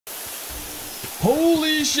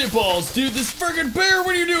Holy shitballs, dude, this friggin' bear,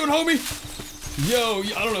 what are you doing, homie? Yo,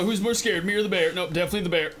 I don't know, who's more scared, me or the bear? Nope, definitely the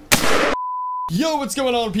bear. Yo, what's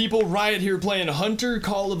going on, people? Riot here playing Hunter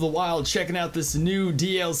Call of the Wild, checking out this new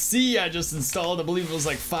DLC I just installed. I believe it was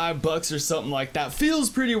like $5 or something like that. Feels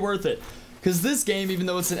pretty worth it. Because this game, even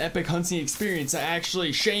though it's an epic hunting experience, I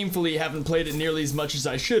actually shamefully haven't played it nearly as much as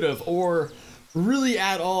I should have, or really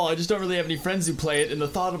at all. I just don't really have any friends who play it, and the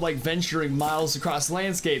thought of like venturing miles across the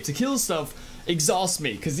landscape to kill stuff exhausts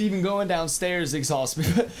me, because even going downstairs exhausts me.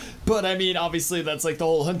 But I mean, obviously that's like the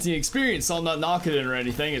whole hunting experience, so I'm not knocking it or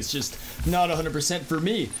anything. It's just not 100% for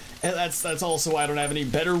me, and that's also why I don't have any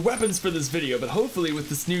better weapons for this video. But hopefully with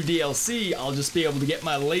this new DLC, I'll just be able to get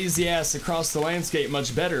my lazy ass across the landscape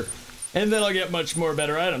much better, and then I'll get much more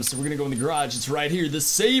better items. So we're gonna go in the garage. It's right here, the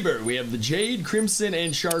saber. We have the jade, crimson,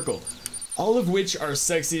 and charcoal, all of which are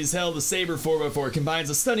sexy as hell. The Saber 4x4 combines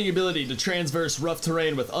a stunning ability to traverse rough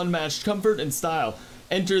terrain with unmatched comfort and style.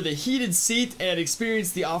 Enter the heated seat and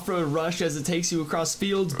experience the off-road rush as it takes you across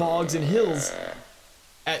fields, bogs, and hills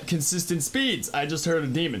at consistent speeds. I just heard a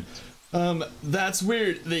demon. That's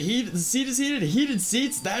weird. The seat is heated? Heated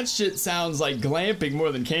seats? That shit sounds like glamping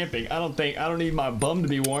more than camping. I don't need my bum to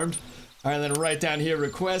be warmed. Alright, then right down here,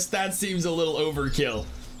 request. That seems a little overkill.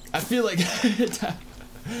 I feel like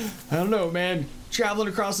I don't know, man. Traveling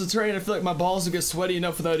across the terrain, I feel like my balls will get sweaty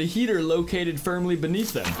enough without a heater located firmly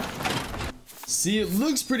beneath them. See, it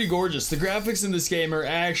looks pretty gorgeous. The graphics in this game are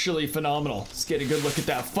actually phenomenal. Let's get a good look at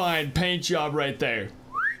that fine paint job right there.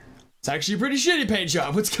 It's actually a pretty shitty paint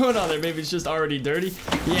job. What's going on there? Maybe it's just already dirty?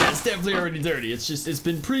 Yeah, it's definitely already dirty. It's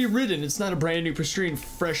been pre-written. It's not a brand new, pristine,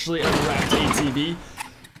 freshly unwrapped ATV.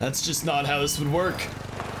 That's just not how this would work.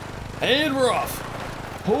 And we're off.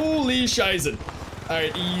 Holy shizen.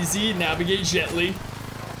 Alright, easy, navigate gently.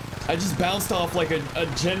 I just bounced off like a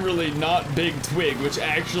generally not big twig, which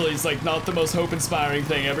actually is like not the most hope-inspiring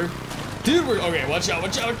thing ever. Dude, okay, watch out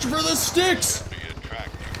for the sticks!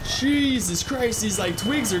 Jesus Christ, these like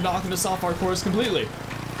twigs are knocking us off our course completely.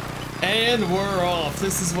 And we're off.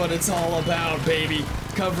 This is what it's all about, baby.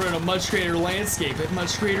 Covering a much greater landscape at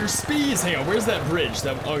much greater speeds. Hang on, where's that bridge?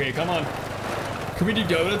 Okay, come on. Can we do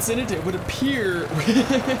donuts in it? It would appear...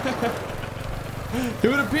 It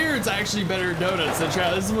would appear it's actually better donuts than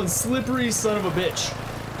trout. This is one slippery son of a bitch.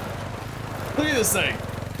 Look at this thing.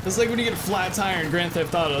 It's like when you get a flat tire in Grand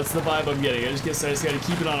Theft Auto. That's the vibe I'm getting. I just gotta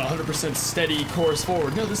keep it on a 100% steady course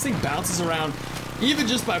forward. No, this thing bounces around. Even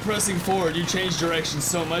just by pressing forward, you change direction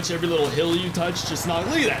so much. Every little hill you touch just knock.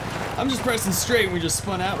 Look at that. I'm just pressing straight and we just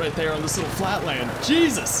spun out right there on this little flatland.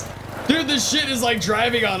 Jesus. Dude, this shit is like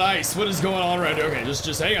driving on ice. What is going on right now? Okay,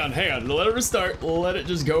 just hang on. Let it restart. Let it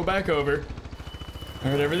just go back over.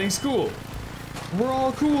 Alright, everything's cool. We're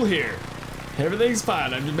all cool here. Everything's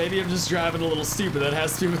fine. Maybe I'm just driving a little stupid. That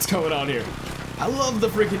has to be what's going on here. I love the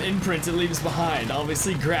freaking imprint it leaves behind.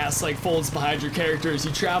 Obviously, grass like folds behind your character as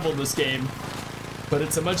you travel this game. But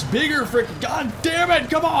it's a much bigger freaking... God damn it,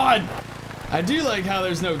 come on! I do like how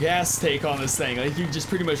there's no gas take on this thing. Like, you just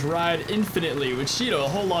pretty much ride infinitely, which, you know, a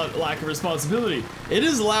whole lot lack of responsibility. It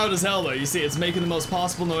is loud as hell, though. You see, it's making the most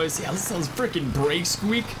possible noise. Yeah, this sounds freaking brake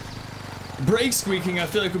squeak. Brake squeaking, I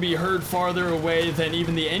feel like would be heard farther away than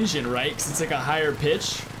even the engine, right? Because it's like a higher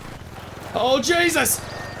pitch. Oh, Jesus!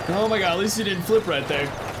 Oh my god, at least you didn't flip right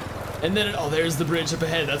there. And then, oh, there's the bridge up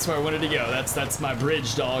ahead. That's where I wanted to go. That's my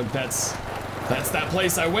bridge, dog. That's that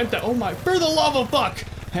place I went that. Oh my, for the love of fuck!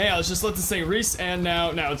 Hey, let's just let this thing race, and now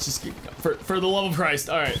it's just, for the love of Christ.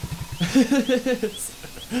 Alright.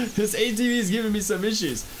 This ATV is giving me some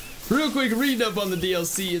issues. Real quick, reading up on the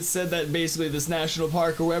DLC, it said that basically this national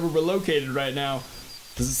park or wherever we're located right now,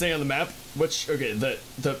 does it say on the map? Which, okay, the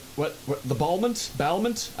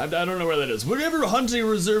Balmont? I don't know where that is. Whatever hunting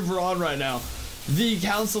reserve we're on right now, the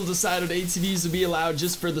council decided ATVs would be allowed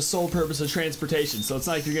just for the sole purpose of transportation. So it's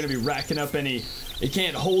not like you're going to be racking up any, it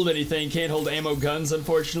can't hold anything, can't hold ammo guns,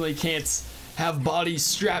 unfortunately, can't have bodies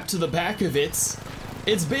strapped to the back of it.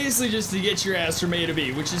 It's basically just to get your ass from A to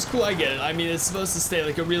B, which is cool, I get it. I mean, it's supposed to stay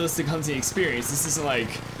like a realistic hunting experience. This isn't like,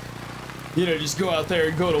 you know, just go out there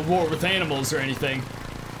and go to war with animals or anything.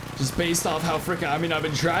 Just based off how frickin', I mean, I've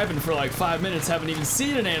been driving for like 5 minutes, haven't even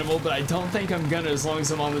seen an animal, but I don't think I'm gonna as long as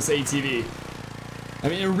I'm on this ATV. I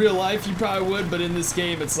mean, in real life, you probably would, but in this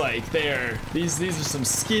game, it's like, these are some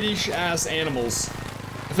skittish ass animals.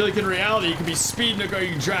 I feel like in reality, you could be speeding a car,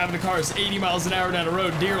 you can drive in a car that's 80 miles an hour down the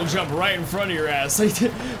road, deer will jump right in front of your ass. Like,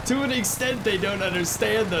 to an extent, they don't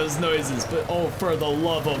understand those noises, but oh, for the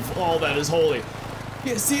love of all that is holy.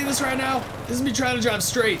 You guys seeing this right now? This is me trying to drive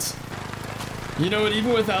straight. You know what,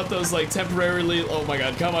 even without those, like, temporarily, oh my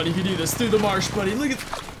god, come on, you can do this through the marsh, buddy. Look at,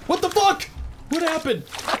 what the fuck? What happened?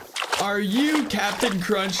 Are you Captain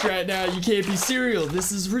Crunch right now? You can't be cereal.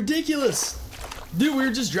 This is ridiculous. Dude, we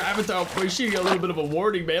were just driving through. We should get a little bit of a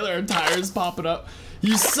warning, man. Our tires popping up.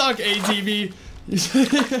 You suck, ATV.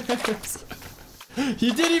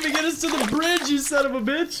 You didn't even get us to the bridge, you son of a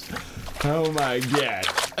bitch. Oh my god.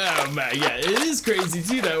 Oh my god. It is crazy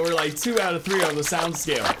too that we're like 2 out of 3 on the sound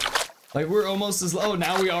scale. Like we're almost as loud. Oh,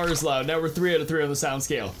 now we are as loud. Now we're 3 out of 3 on the sound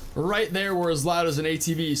scale. Right there, we're as loud as an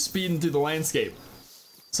ATV speeding through the landscape.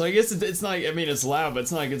 So I guess it's not. I mean, it's loud, but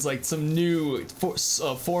it's not like it's like some new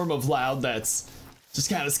form of loud that's just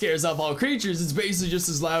kind of scares off all creatures. It's basically just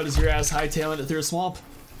as loud as your ass hightailing it through a swamp.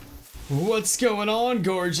 What's going on,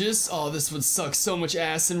 gorgeous? Oh, this would suck so much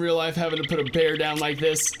ass in real life having to put a bear down like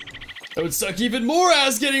this. It would suck even more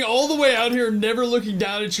ass getting all the way out here never looking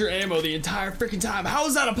down at your ammo the entire freaking time. How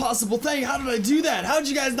is that a possible thing? How did I do that? How did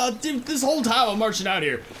you guys not do this whole time I'm marching out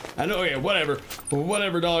here? I know, okay, whatever.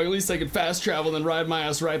 Whatever, dog. At least I could fast travel and ride my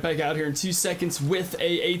ass right back out here in 2 seconds with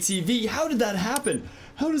a ATV. How did that happen?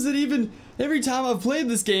 How does it even... Every time I've played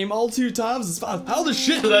this game, all 2 times, it's fine. How the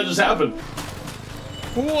shit did that just happen?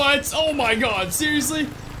 What? Oh my god, seriously?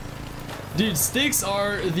 Dude, sticks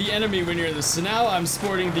are the enemy when you're in this. So now I'm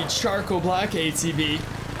sporting the charcoal black ATV,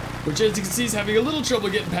 which as you can see is having a little trouble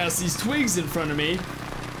getting past these twigs in front of me.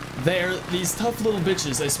 They're these tough little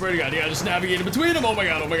bitches, I swear to god. Yeah, I just navigated between them. Oh my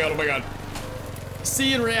god, oh my god, oh my god.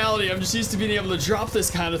 See, in reality, I'm just used to being able to drop this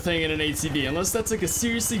kind of thing in an ATV, unless that's like a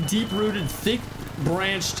seriously deep-rooted,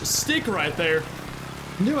 thick-branched stick right there.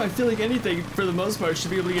 No, I feel like anything, for the most part,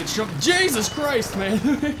 should be able to get jumped. Jesus Christ, man!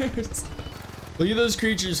 Look at those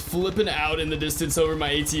creatures flipping out in the distance over my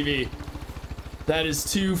ATV. That is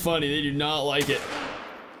too funny. They do not like it.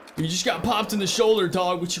 You just got popped in the shoulder,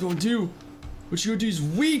 dog. What you gonna do? What you gonna do? He's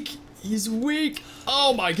weak. He's weak.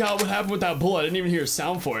 Oh my god, what happened with that bullet? I didn't even hear a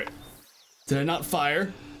sound for it. Did I not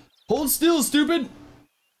fire? Hold still, stupid!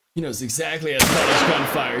 He knows exactly how to tell his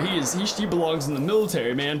gunfire. He belongs in the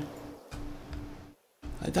military, man.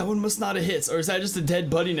 That one must not have hit, or is that just a dead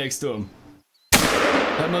buddy next to him?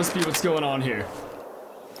 That must be what's going on here.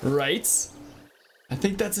 Right? I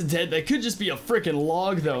think that's a dead... That could just be a freaking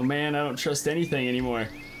log, though, man. I don't trust anything anymore.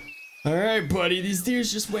 Alright, buddy. These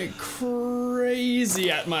deers just went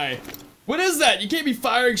crazy at my... What is that? You can't be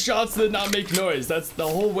firing shots that not make noise. That's the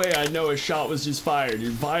whole way I know a shot was just fired.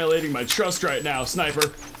 You're violating my trust right now,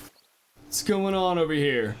 sniper. What's going on over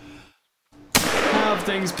here? How have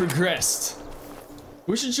things progressed?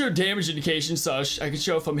 We should show damage indication so I can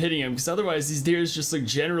show if I'm hitting him, because otherwise these deers just look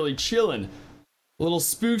generally chilling. A little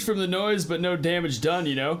spooked from the noise, but no damage done,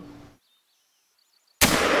 you know?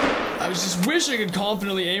 I was just wishing I could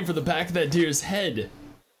confidently aim for the back of that deer's head.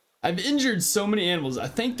 I've injured so many animals. I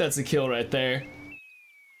think that's a kill right there.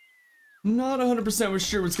 Not 100%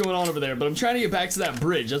 sure what's going on over there, but I'm trying to get back to that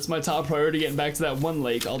bridge. That's my top priority, getting back to that one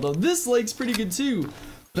lake. Although this lake's pretty good too.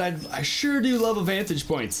 But I sure do love a vantage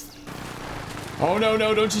points. Oh no,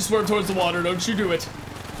 no, don't you swerve towards the water. Don't you do it.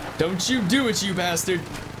 Don't you do it, you bastard.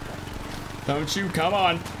 Don't you, come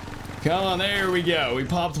on. Come on, there we go. We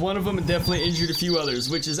popped one of them and definitely injured a few others,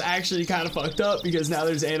 which is actually kind of fucked up because now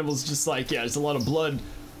there's animals just like, yeah, there's a lot of blood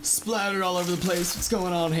splattered all over the place. What's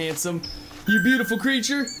going on, handsome? You beautiful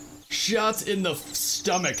creature. Shot in the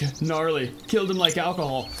stomach. Gnarly. Killed him like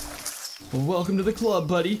alcohol. Well, welcome to the club,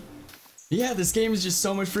 buddy. Yeah, this game is just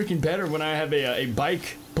so much freaking better when I have a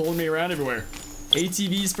bike pulling me around everywhere.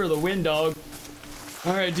 ATVs for the win, dog.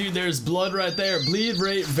 Alright, dude, there's blood right there. Bleed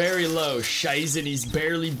rate very low. Shizen, he's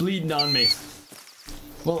barely bleeding on me.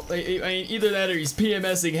 Well, I mean, either that or he's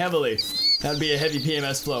PMSing heavily. That'd be a heavy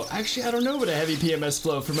PMS flow. Actually, I don't know what a heavy PMS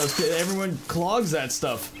flow for most people. Everyone clogs that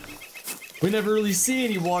stuff. We never really see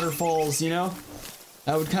any waterfalls, you know?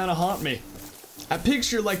 That would kind of haunt me. I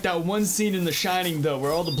picture like that one scene in The Shining, though,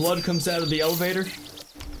 where all the blood comes out of the elevator.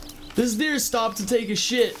 This deer stopped to take a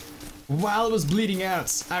shit while it was bleeding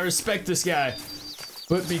out. I respect this guy.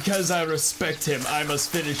 But because I respect him, I must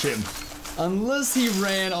finish him. Unless he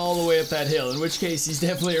ran all the way up that hill, in which case he's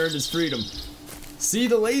definitely earned his freedom. See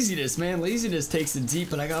the laziness, man. Laziness takes it deep,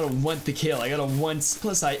 but I gotta want the kill. I gotta want...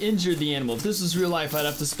 Plus, I injured the animal. If this was real life, I'd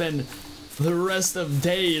have to spend the rest of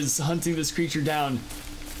days hunting this creature down.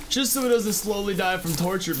 Just so it doesn't slowly die from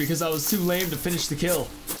torture because I was too lame to finish the kill.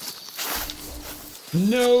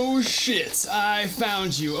 No shit, I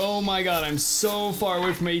found you. Oh my god, I'm so far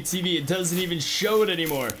away from ATV, it doesn't even show it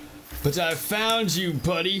anymore. But I found you,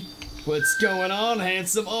 buddy. What's going on,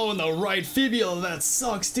 handsome? Oh, in the right fibula, that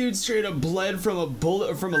sucks, dude. Straight up bled from a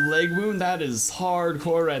bullet or from a leg wound. That is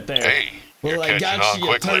hardcore right there. Hey, well, I got you,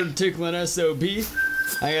 you turd tickling SOB.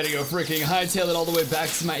 I gotta go freaking hightail it all the way back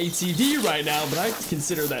to my ATV right now, but I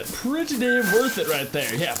consider that pretty damn worth it right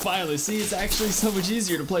there. Yeah, finally. See, it's actually so much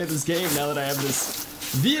easier to play this game now that I have this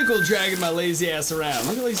vehicle dragging my lazy ass around.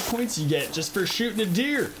 Look at all these points you get just for shooting a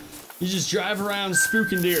deer. You just drive around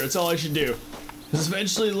spooking deer. That's all I should do. Because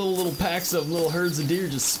eventually little packs of little herds of deer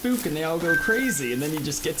just spook and they all go crazy, and then you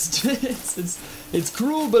just get it's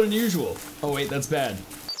cruel but unusual. Oh wait, that's bad.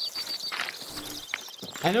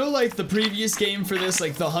 I know, like, the previous game for this,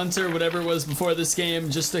 like the Hunter, whatever it was before this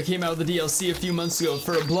game, just came out with the DLC a few months ago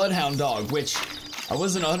for a bloodhound dog, which I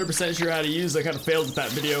wasn't 100% sure how to use. I kind of failed at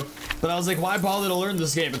that video, but I was like, why bother to learn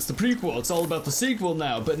this game? It's the prequel. It's all about the sequel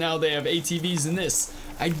now, but now they have ATVs in this.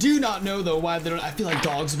 I do not know, though, why they don't. I feel like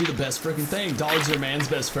dogs would be the best freaking thing. Dogs are man's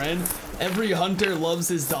best friend. Every hunter loves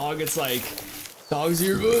his dog. It's like, dogs are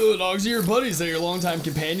your buddies. They're your longtime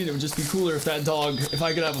companion. It would just be cooler if that dog, if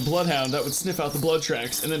I could have a bloodhound that would sniff out the blood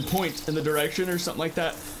tracks and then point in the direction or something like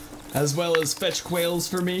that, as well as fetch quails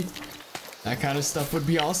for me. That kind of stuff would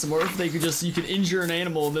be awesome. Or if they could just, you could injure an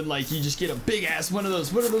animal and then, like, you just get a big ass one of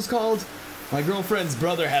those. What are those called? My girlfriend's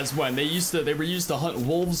brother has one. They were used to hunt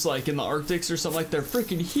wolves, like in the Arctics or something. Like, they're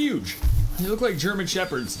freaking huge. They look like German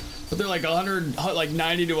shepherds, but they're like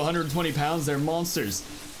 90 to 120 pounds. They're monsters.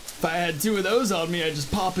 If I had two of those on me, I'd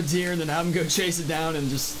just pop a deer and then have them go chase it down and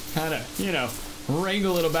just kind of, you know,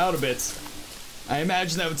 wrangle it about a bit. I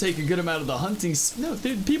imagine that would take a good amount of the hunting. No,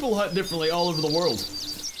 dude, people hunt differently all over the world.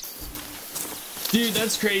 Dude,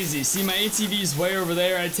 that's crazy. See, my ATV's way over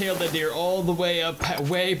there. I tailed that deer all the way up,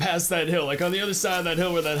 way past that hill, like on the other side of that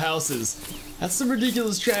hill where that house is. That's some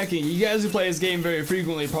ridiculous tracking. You guys who play this game very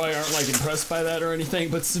frequently probably aren't, like, impressed by that or anything,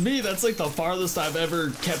 but to me, that's like the farthest I've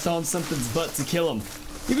ever kept on something's butt to kill him.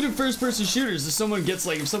 Even in first-person shooters, if someone gets,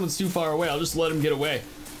 like, if someone's too far away, I'll just let him get away.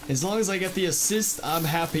 As long as I get the assist, I'm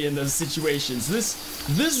happy in those situations.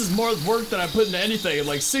 This is more work than I put into anything in,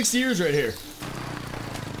 like, 6 years right here.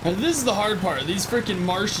 And this is the hard part, these freaking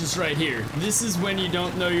marshes right here. This is when you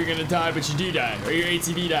don't know you're gonna die, but you do die, or your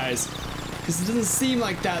ATV dies. Because it doesn't seem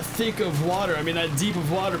like that thick of water, I mean that deep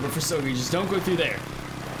of water, but for so long, just don't go through there.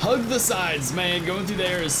 Hug the sides, man, going through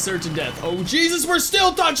there is certain death. Oh Jesus, we're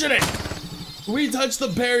still touching it! We touched the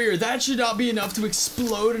barrier, that should not be enough to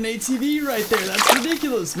explode an ATV right there, that's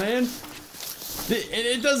ridiculous, man.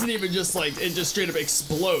 It doesn't even just, like, it just straight up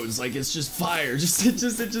explodes, like it's just fire,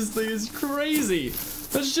 it's crazy.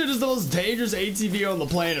 That shit is the most dangerous ATV on the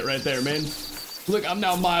planet right there, man. Look, I'm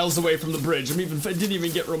now miles away from the bridge. I didn't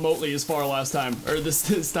even get remotely as far last time, or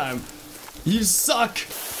this time. You suck.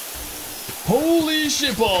 Holy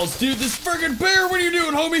shitballs, dude, this friggin' bear, what are you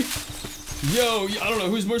doing, homie? Yo, I don't know,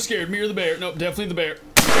 who's more scared, me or the bear? Nope, definitely the bear.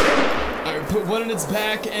 Alright, put one in its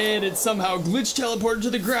back, and it somehow glitch teleported to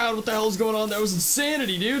the ground. What the hell is going on? That was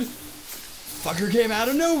insanity, dude. Fucker came out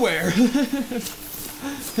of nowhere.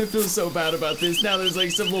 I feel so bad about this. Now there's like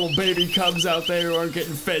some little baby cubs out there who aren't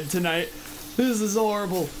getting fed tonight. This is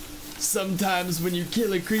horrible. Sometimes when you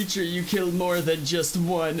kill a creature, you kill more than just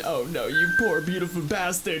one. Oh no, you poor beautiful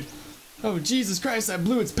bastard. Oh Jesus Christ, I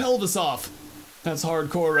blew its pelvis off. That's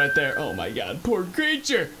hardcore right there. Oh my god, poor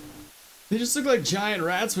creature. They just look like giant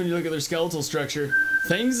rats when you look at their skeletal structure.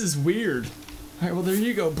 Things is weird. Alright, well there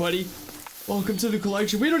you go, buddy. Welcome to the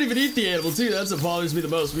collection. We don't even eat the animal too. That's what bothers me the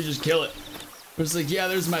most. We just kill it. We're just like, yeah,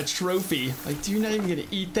 there's my trophy. Like, dude, you're not even gonna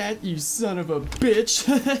eat that, you son of a bitch.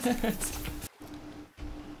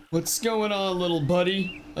 What's going on, little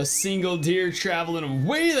buddy? A single deer traveling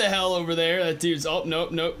way the hell over there. That dude's, oh,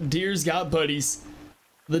 nope. Deer's got buddies.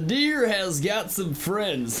 The deer has got some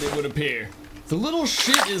friends, it would appear. The little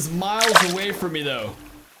shit is miles away from me, though.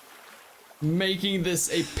 Making this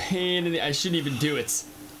a pain in the... I shouldn't even do it.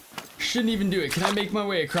 Shouldn't even do it. Can I make my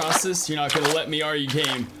way across this? You're not gonna let me, are you,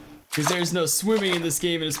 game? Because there's no swimming in this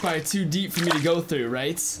game and it's probably too deep for me to go through,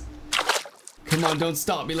 right? Come on, don't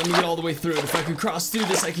stop me. Let me get all the way through it. If I can cross through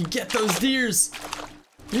this, I can get those deers.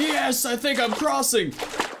 Yes, I think I'm crossing.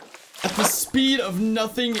 At the speed of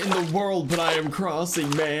nothing in the world, but I am crossing,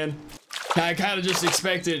 man. I kind of just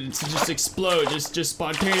expected it to just explode, just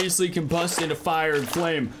spontaneously combust into fire and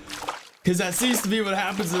flame. Because that seems to be what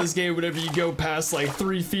happens in this game whenever you go past like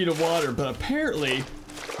 3 feet of water, but apparently,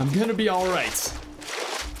 I'm gonna be alright.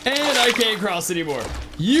 And I can't cross anymore.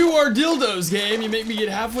 You are dildos, game. You make me get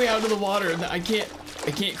halfway out of the water and I can't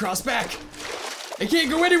cross back. I can't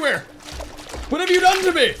go anywhere. What have you done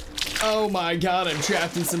to me? Oh my god, I'm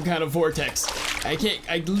trapped in some kind of vortex.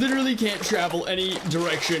 I literally can't travel any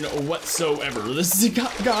direction whatsoever. This is,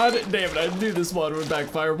 god damn it, I knew this water would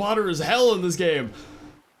backfire. Water is hell in this game.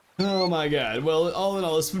 Oh my god. Well, all in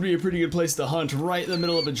all, this would be a pretty good place to hunt, right in the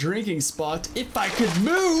middle of a drinking spot, if I could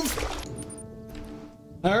move.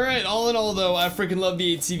 Alright, all in all though, I freaking love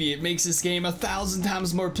the ATV. It makes this game 1,000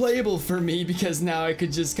 times more playable for me because now I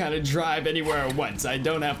could just kind of drive anywhere I want. I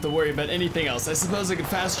don't have to worry about anything else. I suppose I could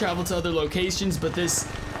fast travel to other locations, but this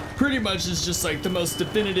pretty much is just like the most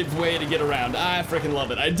definitive way to get around. I freaking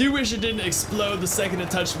love it. I do wish it didn't explode the second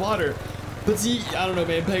it touched water. But see, I don't know,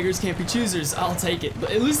 man, beggars can't be choosers. I'll take it.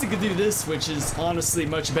 But at least it could do this, which is honestly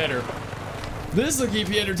much better. This will keep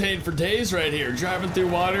you entertained for days right here. Driving through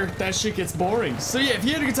water, that shit gets boring. So yeah, if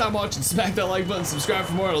you had a good time watching, smack that like button, subscribe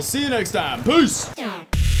for more, and I'll see you next time. Peace!